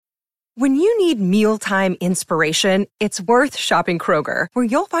When you need mealtime inspiration, it's worth shopping Kroger, where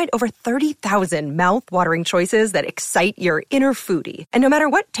you'll find over 30,000 mouth-watering choices that excite your inner foodie. And no matter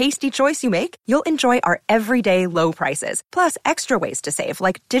what tasty choice you make, you'll enjoy our everyday low prices, plus extra ways to save,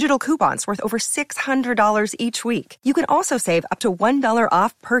 like digital coupons worth over $600 each week. You can also save up to $1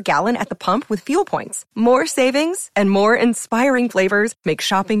 off per gallon at the pump with fuel points. More savings and more inspiring flavors make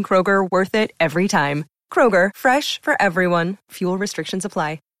shopping Kroger worth it every time. Kroger, fresh for everyone. Fuel restrictions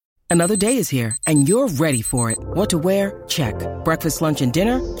apply. Another day is here, and you're ready for it. What to wear? Check. Breakfast, lunch, and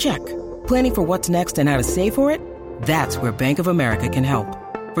dinner? Check. Planning for what's next and how to save for it? That's where Bank of America can help.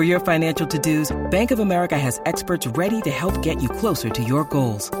 For your financial to-dos, Bank of America has experts ready to help get you closer to your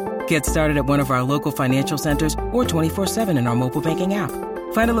goals. Get started at one of our local financial centers or 24/7 in our mobile banking app.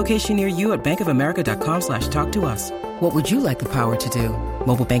 Find a location near you at bankofamerica.com/talktous. What would you like the power to do?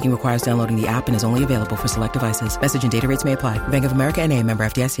 Mobile banking requires downloading the app and is only available for select devices. Message and data rates may apply. Bank of America N.A., member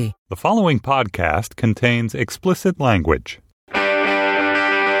FDIC. The following podcast contains explicit language.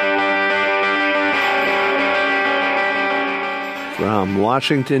 From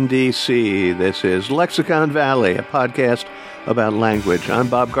Washington, D.C., this is Lexicon Valley, a podcast about language. I'm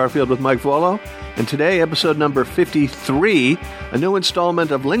Bob Garfield with Mike Volo, and today, episode number 53, a new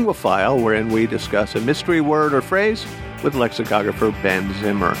installment of Linguaphile, wherein we discuss a mystery word or phrase with lexicographer Ben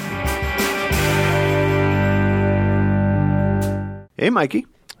Zimmer. Hey, Mikey.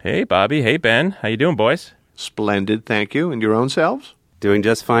 Hey, Bobby. Hey, Ben. How you doing, boys? Splendid, thank you. And your own selves? Doing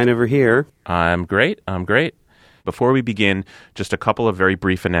just fine over here. I'm great. Before we begin, just a couple of very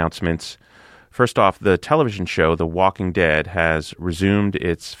brief announcements. First off, the television show The Walking Dead has resumed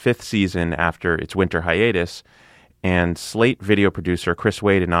its 5th season after its winter hiatus, and Slate video producer Chris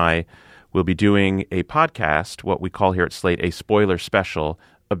Wade and I will be doing a podcast, what we call here at Slate a spoiler special,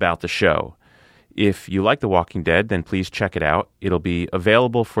 about the show. If you like The Walking Dead, then please check it out. It'll be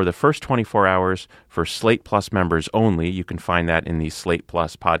available for the first 24 hours for Slate Plus members only. You can find that in the Slate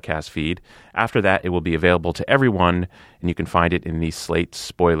Plus podcast feed. After that, it will be available to everyone, and you can find it in the Slate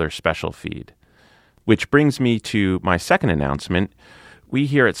Spoiler Special feed. Which brings me to my second announcement. We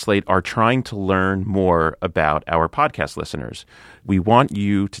here at Slate are trying to learn more about our podcast listeners. We want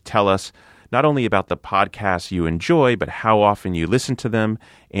you to tell us not only about the podcasts you enjoy, but how often you listen to them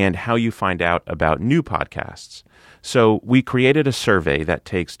and how you find out about new podcasts. So we created a survey that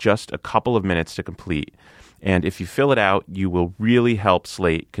takes just a couple of minutes to complete. And if you fill it out, you will really help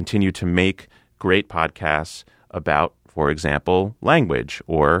Slate continue to make great podcasts about, for example, language,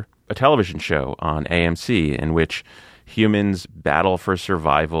 or a television show on AMC in which humans battle for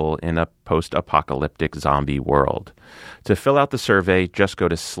survival in a post-apocalyptic zombie world. To fill out the survey, just go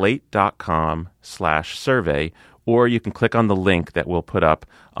to slate.com/survey, or you can click on the link that we'll put up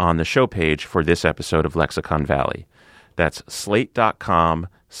on the show page for this episode of Lexicon Valley. That's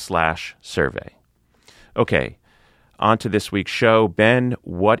slate.com/survey. Okay, on to this week's show. Ben,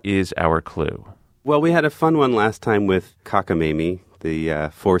 what is our clue? Well, we had a fun one last time with cockamamie, the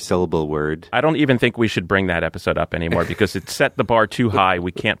 4-syllable word. I don't even think we should bring that episode up anymore because it set the bar too high.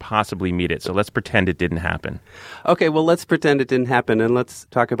 We can't possibly meet it. So let's pretend it didn't happen. Okay, well, let's pretend it didn't happen, and let's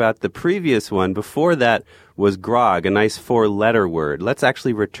talk about the previous one. Before that was grog, a nice 4-letter word. Let's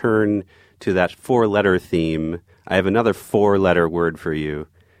actually return to that 4-letter theme. I have another 4-letter word for you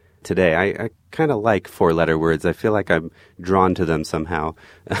today. I kind of like 4-letter words. I feel like I'm drawn to them somehow.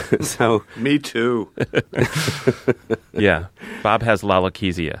 So Me too. Yeah. Bob has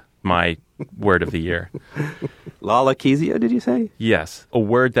lalakezia, my word of the year. Lalakezia, did you say? Yes. A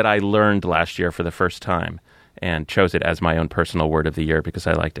word that I learned last year for the first time and chose it as my own personal word of the year because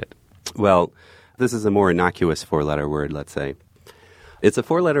I liked it. Well, this is a more innocuous 4-letter word, let's say. It's a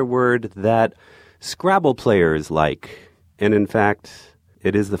 4-letter word that Scrabble players like. And in fact,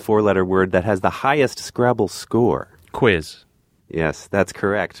 it is the 4-letter word that has the highest Scrabble score. Quiz. Yes, that's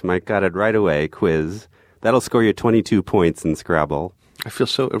correct. Mike got it right away. Quiz. That'll score you 22 points in Scrabble. I feel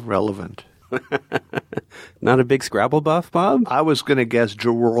so irrelevant. Not a big Scrabble buff, Bob? I was going to guess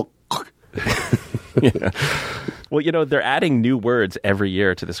Gerald. Yeah. Well, you know, they're adding new words every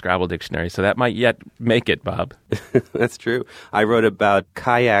year to the Scrabble dictionary, so that might yet make it, Bob. That's true. I wrote about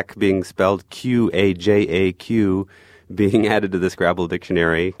kayak being spelled Q-A-J-A-Q being added to the Scrabble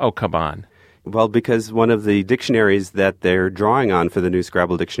dictionary. Oh, come on. Well, because one of the dictionaries that they're drawing on for the new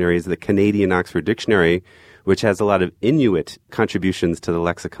Scrabble dictionary is the Canadian Oxford Dictionary, which has a lot of Inuit contributions to the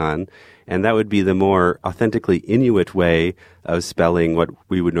lexicon, and that would be the more authentically Inuit way of spelling what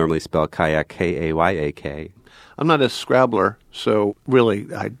we would normally spell kayak, K-A-Y-A-K. I'm not a Scrabbler, so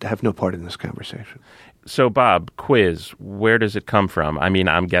really I have no part in this conversation. So, Bob, quiz, where does it come from? I mean,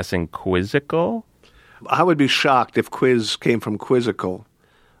 I'm guessing quizzical? I would be shocked if quiz came from quizzical.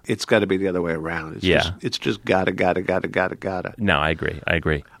 It's got to be the other way around. It's just gotta. No, I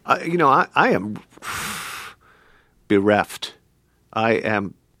agree. I am bereft. I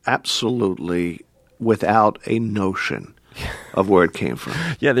am absolutely without a notion of where it came from.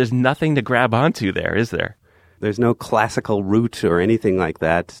 Yeah, there's nothing to grab onto there, is there? There's no classical root or anything like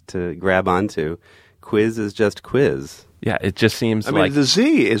that to grab onto. Quiz is just quiz. Yeah, it just seems I mean, the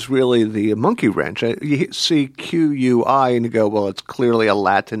Z is really the monkey wrench. You see QUI and you go, well, it's clearly a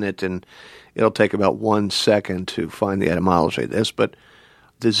Latinate, and it'll take about 1 second to find the etymology of this. But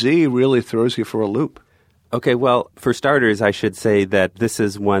the Z really throws you for a loop. Okay, well, for starters, I should say that this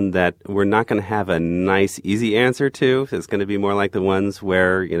is one that we're not going to have a nice, easy answer to. It's going to be more like the ones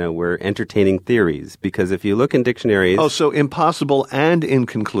where, we're entertaining theories. Because if you look in dictionaries... Oh, so impossible and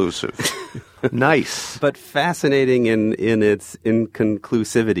inconclusive. Nice. But fascinating in its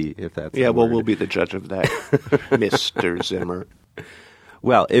inconclusivity, if that's Yeah, well, word. we'll be the judge of that, Mr. Zimmer.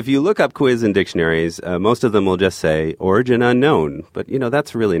 Well, if you look up quiz in dictionaries, most of them will just say origin unknown. But,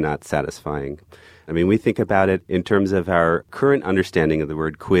 that's really not satisfying. I mean, we think about it in terms of our current understanding of the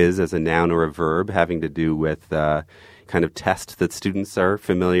word quiz as a noun or a verb having to do with kind of test that students are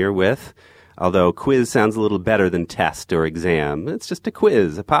familiar with. Although quiz sounds a little better than test or exam. It's just a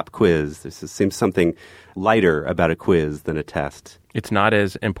quiz, a pop quiz. There seems something lighter about a quiz than a test. It's not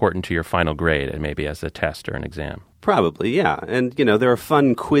as important to your final grade maybe as a test or an exam. Probably, yeah. And, there are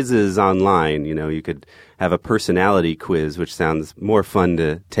fun quizzes online. You could have a personality quiz, which sounds more fun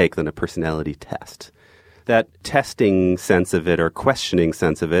to take than a personality test. That testing sense of it or questioning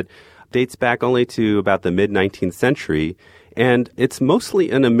sense of it dates back only to about the mid-19th century, and it's mostly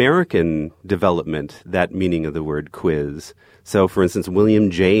an American development, that meaning of the word quiz. So, for instance,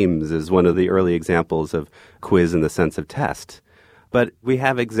 William James is one of the early examples of quiz in the sense of test. But we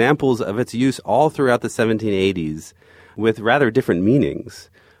have examples of its use all throughout the 1780s with rather different meanings.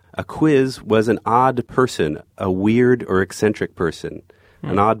 A quiz was an odd person, a weird or eccentric person,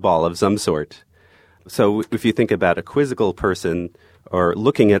 an oddball of some sort. So if you think about a quizzical person or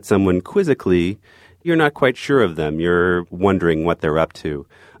looking at someone quizzically, you're not quite sure of them. You're wondering what they're up to.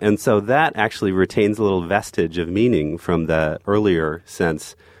 And so that actually retains a little vestige of meaning from the earlier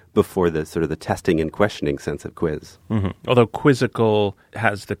sense before the sort of the testing and questioning sense of quiz. Mm-hmm. Although quizzical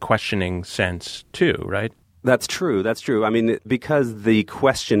has the questioning sense too, right? That's true. I mean, because the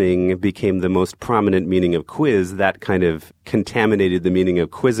questioning became the most prominent meaning of quiz, that kind of contaminated the meaning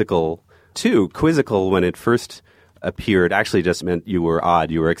of quizzical too. Quizzical, when it first appeared, actually just meant you were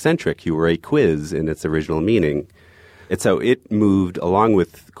odd, you were eccentric, you were a quiz in its original meaning. And so it moved along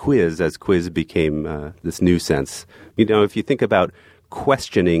with quiz as quiz became this new sense. If you think about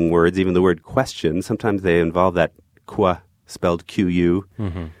questioning words, even the word question, sometimes they involve that qua, spelled Q-U.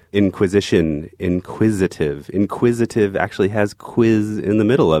 Mm-hmm. Inquisition, inquisitive. Inquisitive actually has quiz in the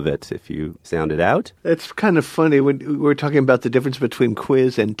middle of it, if you sound it out. It's kind of funny. When we're talking about the difference between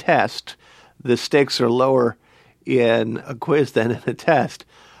quiz and test, the stakes are lower in a quiz than in a test.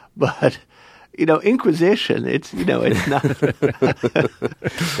 But, inquisition, it's not...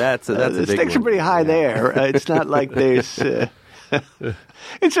 that's a the big stakes one. are pretty high there. It's not like there's...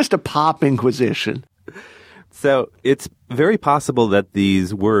 it's just a pop inquisition. So it's very possible that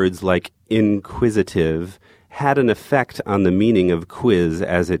these words like inquisitive had an effect on the meaning of quiz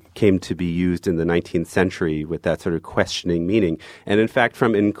as it came to be used in the 19th century with that sort of questioning meaning. And in fact,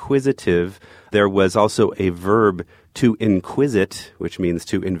 from inquisitive, there was also a verb to inquisit, which means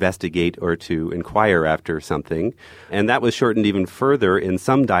to investigate or to inquire after something. And that was shortened even further in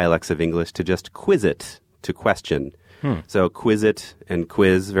some dialects of English to just quizit, to question. So quizit and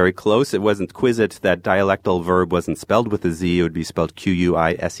quiz, very close. It wasn't quizit, that dialectal verb wasn't spelled with a Z. It would be spelled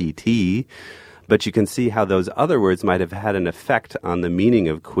Q-U-I-S-E-T. But you can see how those other words might have had an effect on the meaning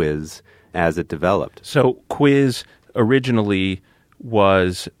of quiz as it developed. So quiz originally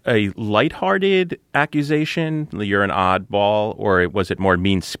was a lighthearted accusation, you're an oddball, or was it more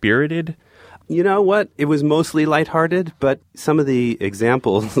mean-spirited? You know what? It was mostly lighthearted, but some of the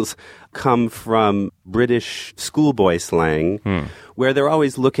examples come from British schoolboy slang, where they're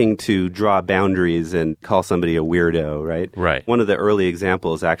always looking to draw boundaries and call somebody a weirdo, right? Right. One of the early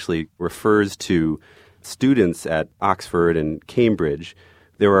examples actually refers to students at Oxford and Cambridge.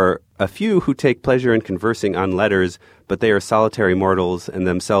 There are a few who take pleasure in conversing on letters, but they are solitary mortals and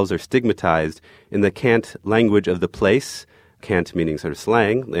themselves are stigmatized in the cant language of the place. Cant meaning sort of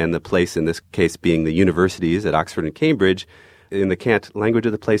slang, and the place in this case being the universities at Oxford and Cambridge, in the cant language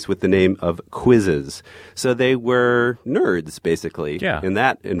of the place with the name of quizzes. So they were nerds, basically, in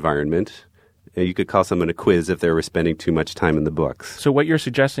that environment. You could call someone a quiz if they were spending too much time in the books. So what you're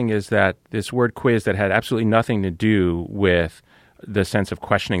suggesting is that this word quiz that had absolutely nothing to do with the sense of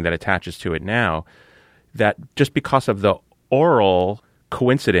questioning that attaches to it now, that just because of the oral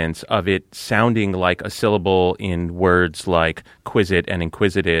coincidence of it sounding like a syllable in words like quizit and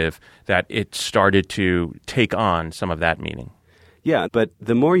inquisitive, that it started to take on some of that meaning. Yeah, but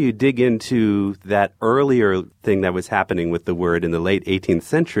the more you dig into that earlier thing that was happening with the word in the late 18th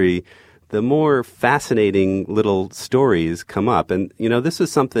century, the more fascinating little stories come up. And, you know, this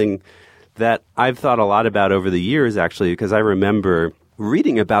is something that I've thought a lot about over the years, actually, because I remember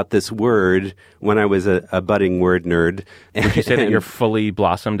reading about this word when I was a budding word nerd. Would you say that you're fully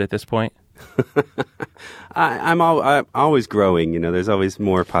blossomed at this point? I'm always growing. You know, there's always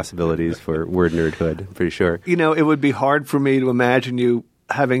more possibilities for word nerdhood, I'm pretty sure. You know, it would be hard for me to imagine you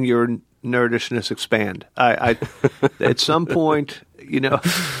having your nerdishness expand. I at some point, you know,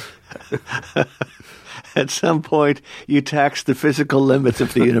 at some point you tax the physical limits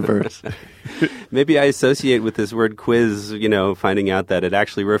of the universe. Maybe I associate with this word quiz, you know, finding out that it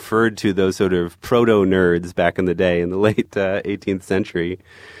actually referred to those sort of proto-nerds back in the day in the late 18th century.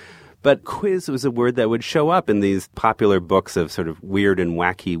 But quiz was a word that would show up in these popular books of sort of weird and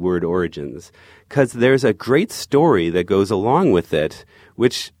wacky word origins, because there's a great story that goes along with it,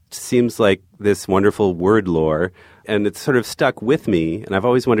 which seems like this wonderful word lore, and it's sort of stuck with me, and I've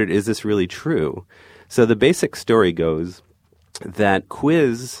always wondered, is this really true? So the basic story goes that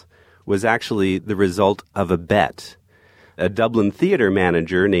quiz was actually the result of a bet. A Dublin theatre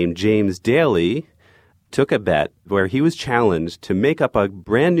manager named James Daly took a bet where he was challenged to make up a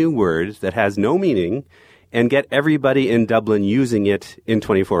brand new word that has no meaning and get everybody in Dublin using it in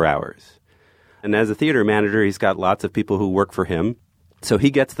 24 hours. And as a theater manager, he's got lots of people who work for him. So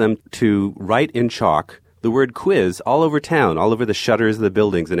he gets them to write in chalk the word quiz all over town, all over the shutters of the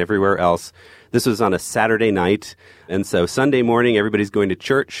buildings and everywhere else. This was on a Saturday night. And so Sunday morning, everybody's going to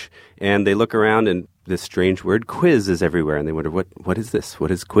church and they look around and this strange word quiz is everywhere. And they wonder, what is this?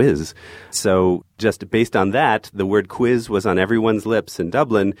 What is quiz? So just based on that, the word quiz was on everyone's lips in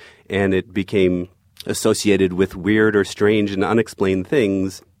Dublin, and it became associated with weird or strange and unexplained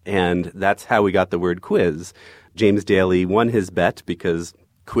things. And that's how we got the word quiz. James Daly won his bet because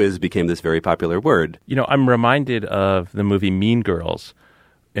quiz became this very popular word. You know, I'm reminded of the movie Mean Girls,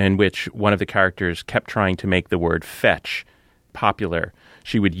 in which one of the characters kept trying to make the word fetch popular.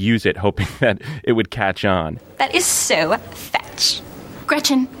 She would use it hoping that it would catch on. That is so fetch.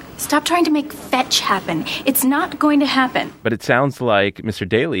 Gretchen, stop trying to make fetch happen. It's not going to happen. But it sounds like Mr.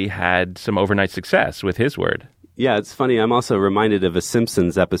 Daly had some overnight success with his word. Yeah, it's funny. I'm also reminded of a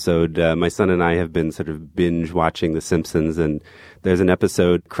Simpsons episode. My son and I have been sort of binge watching The Simpsons, and there's an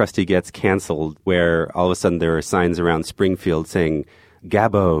episode, Krusty Gets Canceled, where all of a sudden there are signs around Springfield saying,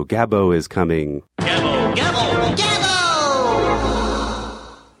 Gabbo, Gabbo is coming. Gabbo, Gabbo, Gabbo!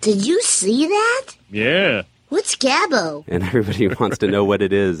 Did you see that? Yeah. What's Gabbo? And everybody wants to know what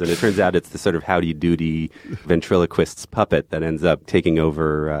it is. And it turns out it's the sort of howdy-doody ventriloquist's puppet that ends up taking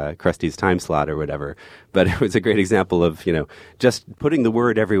over Krusty's time slot or whatever. But it was a great example of, you know, just putting the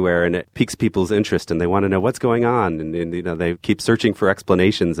word everywhere, and it piques people's interest and they want to know what's going on. And you know, they keep searching for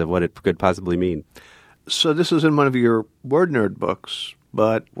explanations of what it could possibly mean. So this is in one of your word nerd books,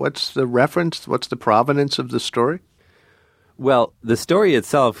 but what's the reference? What's the provenance of the story? Well, the story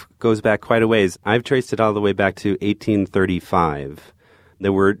itself goes back quite a ways. I've traced it all the way back to 1835.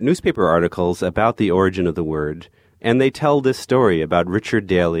 There were newspaper articles about the origin of the word, and they tell this story about Richard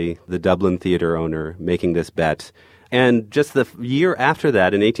Daly, the Dublin theatre owner, making this bet. And just the year after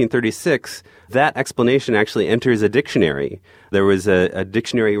that, in 1836, that explanation actually enters a dictionary. There was a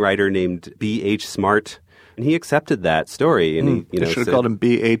dictionary writer named B.H. Smart, and he accepted that story. And he, I should have called him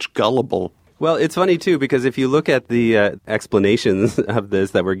B.H. Gullible. Well, it's funny, too, because if you look at the explanations of this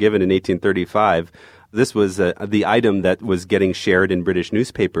that were given in 1835, this was the item that was getting shared in British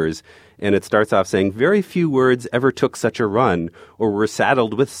newspapers, and it starts off saying, very few words ever took such a run or were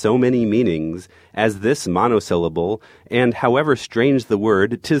saddled with so many meanings as this monosyllable, and however strange the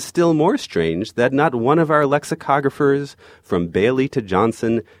word, 'tis still more strange that not one of our lexicographers, from Bailey to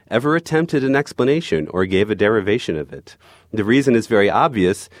Johnson, ever attempted an explanation or gave a derivation of it. The reason is very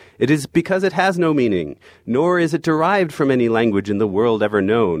obvious. It is because it has no meaning, nor is it derived from any language in the world ever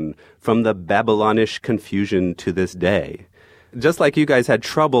known, from the Babylonish confusion to this day. Just like you guys had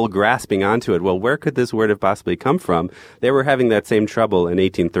trouble grasping onto it, well, where could this word have possibly come from? They were having that same trouble in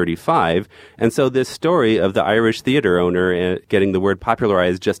 1835. And so this story of the Irish theater owner getting the word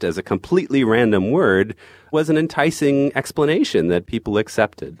popularized just as a completely random word was an enticing explanation that people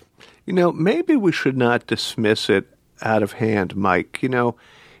accepted. You know, maybe we should not dismiss it out of hand, Mike. You know,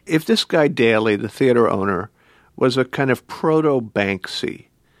 if this guy Daly, the theater owner, was a kind of proto-Banksy,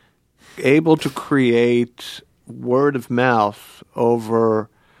 able to create word of mouth over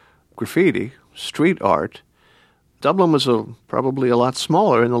graffiti, street art. Dublin was probably a lot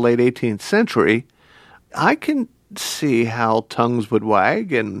smaller in the late 18th century. I can see how tongues would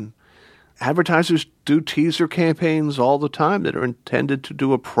wag, and advertisers do teaser campaigns all the time that are intended to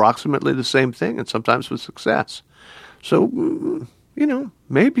do approximately the same thing, and sometimes with success. So,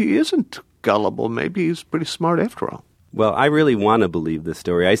 maybe he isn't gullible. Maybe he's pretty smart after all. Well, I really want to believe this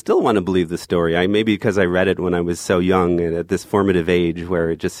story. I still want to believe the story. Maybe because I read it when I was so young and at this formative age where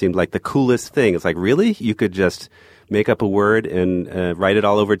it just seemed like the coolest thing. It's like, really? You could just make up a word and write it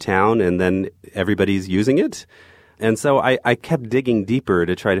all over town and then everybody's using it? And so I kept digging deeper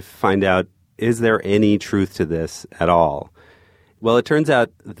to try to find out, is there any truth to this at all? Well, it turns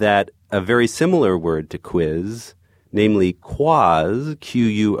out that a very similar word to quiz, namely quoz,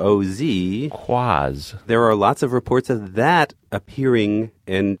 Q-U-O-Z. Quoz. There are lots of reports of that appearing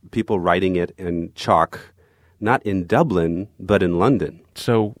and people writing it in chalk, not in Dublin, but in London.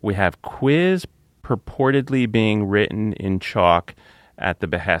 So we have quiz purportedly being written in chalk at the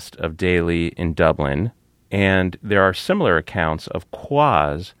behest of Daly in Dublin, and there are similar accounts of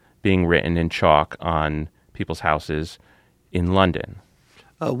quoz being written in chalk on people's houses in London.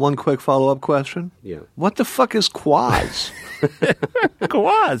 One quick follow-up question. Yeah. What the fuck is quoz?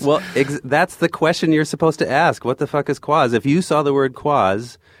 Quoz. Well, that's the question you're supposed to ask. What the fuck is quoz? If you saw the word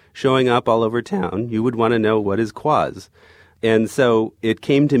quoz showing up all over town, you would want to know what is quoz. And so it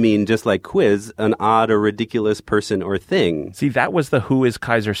came to mean, just like quiz, an odd or ridiculous person or thing. See, that was the who is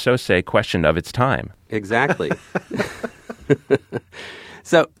Kaiser Sose question of its time. Exactly.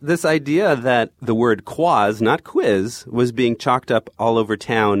 So this idea that the word quoz, not quiz, was being chalked up all over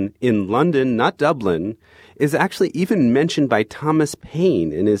town in London, not Dublin, is actually even mentioned by Thomas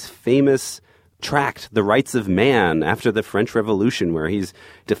Paine in his famous tract, The Rights of Man, after the French Revolution, where he's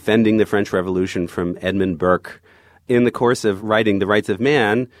defending the French Revolution from Edmund Burke. In the course of writing The Rights of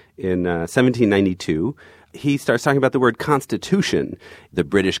Man in 1792, he starts talking about the word constitution. The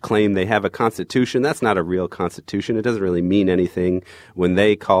British claim they have a constitution. That's not a real constitution. It doesn't really mean anything when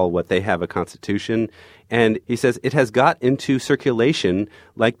they call what they have a constitution. And he says it has got into circulation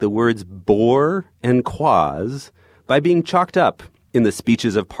like the words bore and quoz by being chalked up in the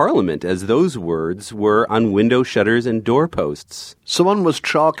speeches of Parliament as those words were on window shutters and doorposts. Someone was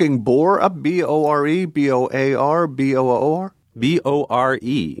chalking bore up, B-O-R-E, B-O-A-R, B-O-O-R?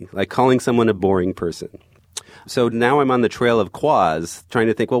 B-O-R-E, like calling someone a boring person. So now I'm on the trail of quoz, trying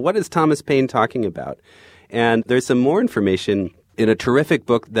to think, well, what is Thomas Paine talking about? And there's some more information in a terrific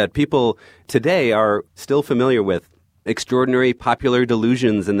book that people today are still familiar with, Extraordinary Popular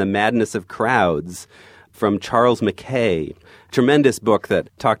Delusions and the Madness of Crowds, from Charles Mackay. Tremendous book that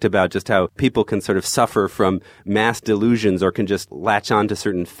talked about just how people can sort of suffer from mass delusions or can just latch on to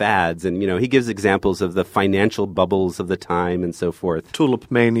certain fads. And, he gives examples of the financial bubbles of the time and so forth. Tulip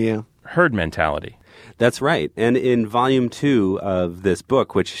mania. Herd mentality. That's right. And in volume 2 of this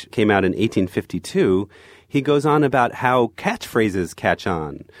book, which came out in 1852, he goes on about how catchphrases catch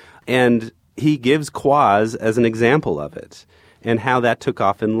on. And he gives quoz as an example of it and how that took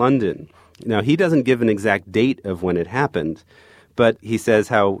off in London. Now, he doesn't give an exact date of when it happened, but he says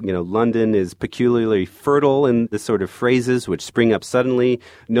how, London is peculiarly fertile in this sort of phrases which spring up suddenly.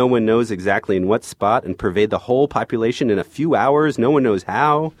 No one knows exactly in what spot and pervade the whole population in a few hours. No one knows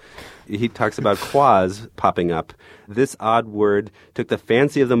how. He talks about quoz popping up. This odd word took the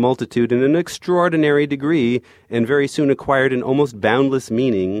fancy of the multitude in an extraordinary degree and very soon acquired an almost boundless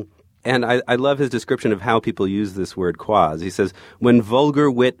meaning. And I love his description of how people use this word quoz. He says, when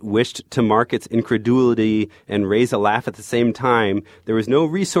vulgar wit wished to mark its incredulity and raise a laugh at the same time, there was no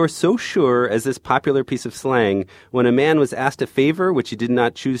resource so sure as this popular piece of slang. When a man was asked a favor which he did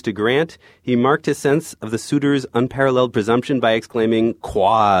not choose to grant, he marked his sense of the suitor's unparalleled presumption by exclaiming,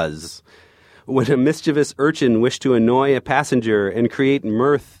 quoz. When a mischievous urchin wished to annoy a passenger and create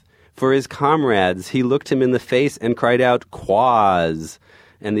mirth for his comrades, he looked him in the face and cried out, quoz.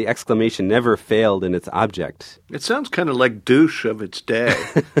 And the exclamation never failed in its object. It sounds kind of like douche of its day.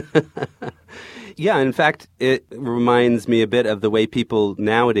 Yeah, in fact, it reminds me a bit of the way people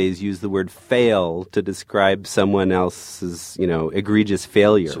nowadays use the word fail to describe someone else's, egregious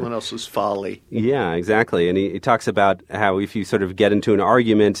failure. Someone else's folly. Yeah, exactly. And he talks about how if you sort of get into an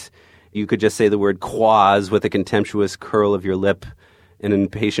argument, you could just say the word quoz with a contemptuous curl of your lip, an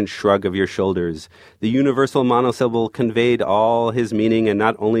impatient shrug of your shoulders. The universal monosyllable conveyed all his meaning and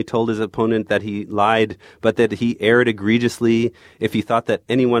not only told his opponent that he lied, but that he erred egregiously if he thought that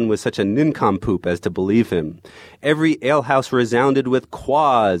anyone was such a nincompoop as to believe him. Every alehouse resounded with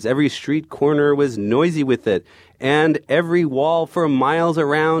quoz. Every street corner was noisy with it. and every wall for miles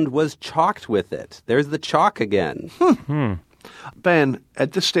around was chalked with it. There's the chalk again. Ben,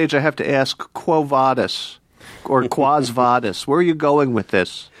 at this stage I have to ask, quo vadis or quas vadis? Where are you going with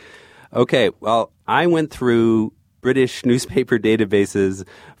this? Okay, well, I went through British newspaper databases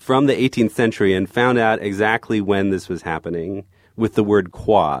from the 18th century and found out exactly when this was happening with the word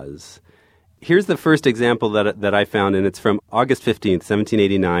quas. Here's the first example that I found, and it's from August 15th,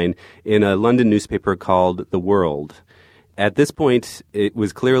 1789, in a London newspaper called The World. At this point, it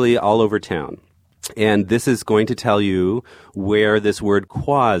was clearly all over town. And this is going to tell you where this word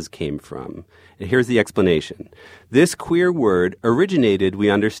quas came from. And here's the explanation. This queer word originated,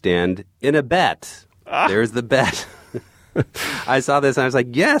 we understand, in a bet. There's the bet. I saw this and I was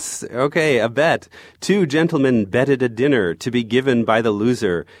like, yes, okay, a bet. 2 gentlemen betted a dinner to be given by the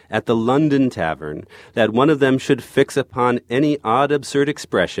loser at the London Tavern, that one of them should fix upon any odd absurd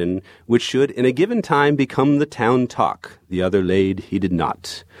expression which should in a given time become the town talk. The other laid he did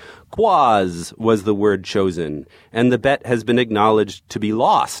not. Quas was the word chosen, and the bet has been acknowledged to be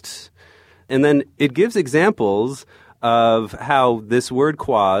lost. And then it gives examples of how this word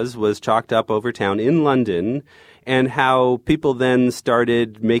quas was chalked up over town in London, and how people then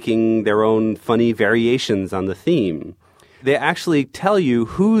started making their own funny variations on the theme. They actually tell you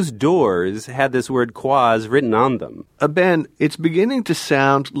whose doors had this word quas written on them. Ben, it's beginning to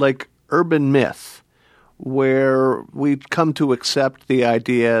sound like urban myth, where we've come to accept the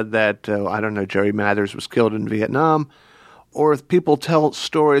idea that, Jerry Mathers was killed in Vietnam, or if people tell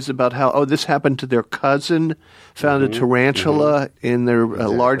stories about how, this happened to their cousin, found a tarantula in their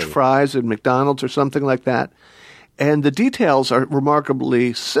large fries at McDonald's or something like that. And the details are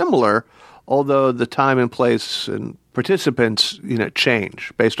remarkably similar, although the time and place and participants,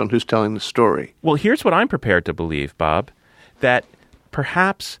 change based on who's telling the story. Well, here's what I'm prepared to believe, Bob, that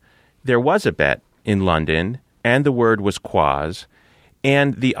perhaps there was a bet in London, and the word was quas,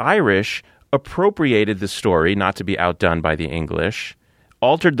 and the Irish appropriated the story, not to be outdone by the English,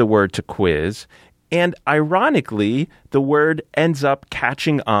 altered the word to quiz, and ironically, the word ends up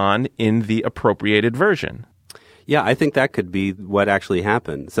catching on in the appropriated version. Yeah, I think that could be what actually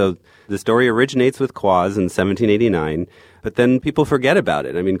happened. So the story originates with quas in 1789, but then people forget about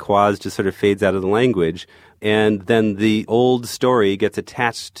it. I mean, quas just sort of fades out of the language, and then the old story gets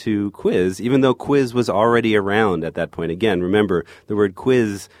attached to quiz, even though quiz was already around at that point. Again, remember, the word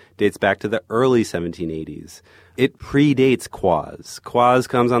quiz dates back to the early 1780s. It predates quas. Quas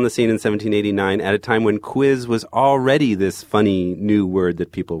comes on the scene in 1789 at a time when quiz was already this funny new word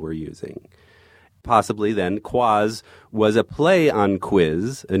that people were using. Possibly then, quas was a play on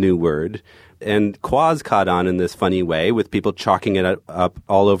quiz, a new word, and quas caught on in this funny way with people chalking it up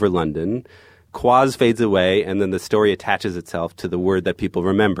all over London. Quas fades away, and then the story attaches itself to the word that people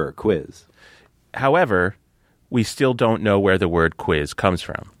remember, quiz. However, we still don't know where the word quiz comes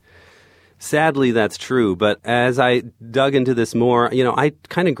from. Sadly, that's true. But as I dug into this more, I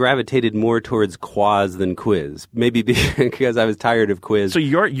kind of gravitated more towards quas than quiz. Maybe because I was tired of quiz. So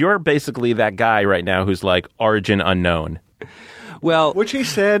you're basically that guy right now who's like origin unknown. Well, which he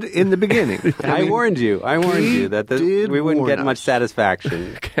said in the beginning. I warned you that we wouldn't get much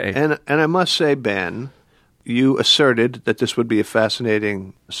satisfaction. Okay. And I must say, Ben, you asserted that this would be a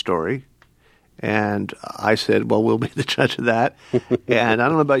fascinating story. And I said, well, we'll be the judge of that. And I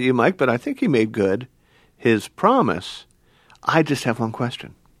don't know about you, Mike, but I think he made good his promise. I just have one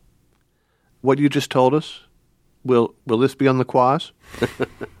question. What you just told us, will this be on the quas?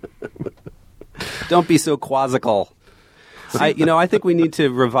 Don't be so quasical. I think we need to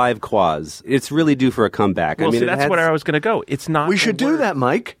revive quas. It's really due for a comeback. Well, that's where I was going to go. It's not. We should do that,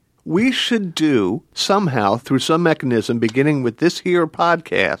 Mike. We should do somehow, through some mechanism, beginning with this here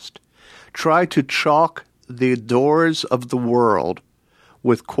podcast, try to chalk the doors of the world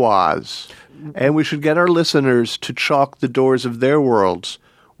with quas. And we should get our listeners to chalk the doors of their worlds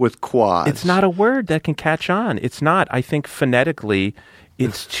with quas. It's not a word that can catch on. It's not. I think phonetically,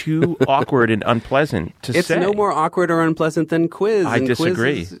 it's too awkward and unpleasant to say. It's no more awkward or unpleasant than quiz. I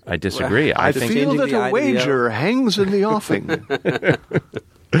disagree. I feel that a wager hangs in the offing.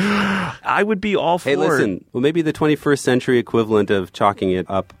 I would be all for it. Hey, listen, well, maybe the 21st century equivalent of chalking it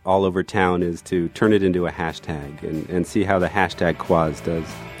up all over town is to turn it into a hashtag and see how the hashtag quas does.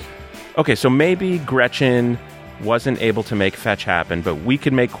 Okay, so maybe Gretchen wasn't able to make fetch happen, but we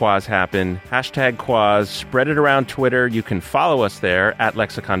can make quas happen. Hashtag quas, spread it around Twitter. You can follow us there at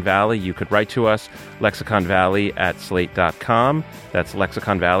Lexicon Valley. You could write to us, lexiconvalley@slate.com. That's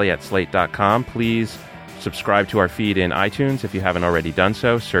lexiconvalley@slate.com. Please subscribe to our feed in iTunes if you haven't already done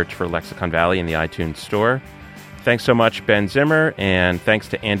so. Search for Lexicon Valley in the iTunes store. Thanks so much, Ben Zimmer, and thanks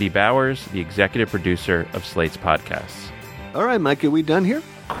to Andy Bowers, the executive producer of Slate's podcasts. All right, Mike, are we done here?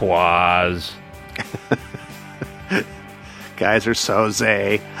 Quaz. Guys are so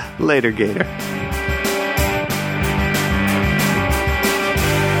zay. Later, Gator.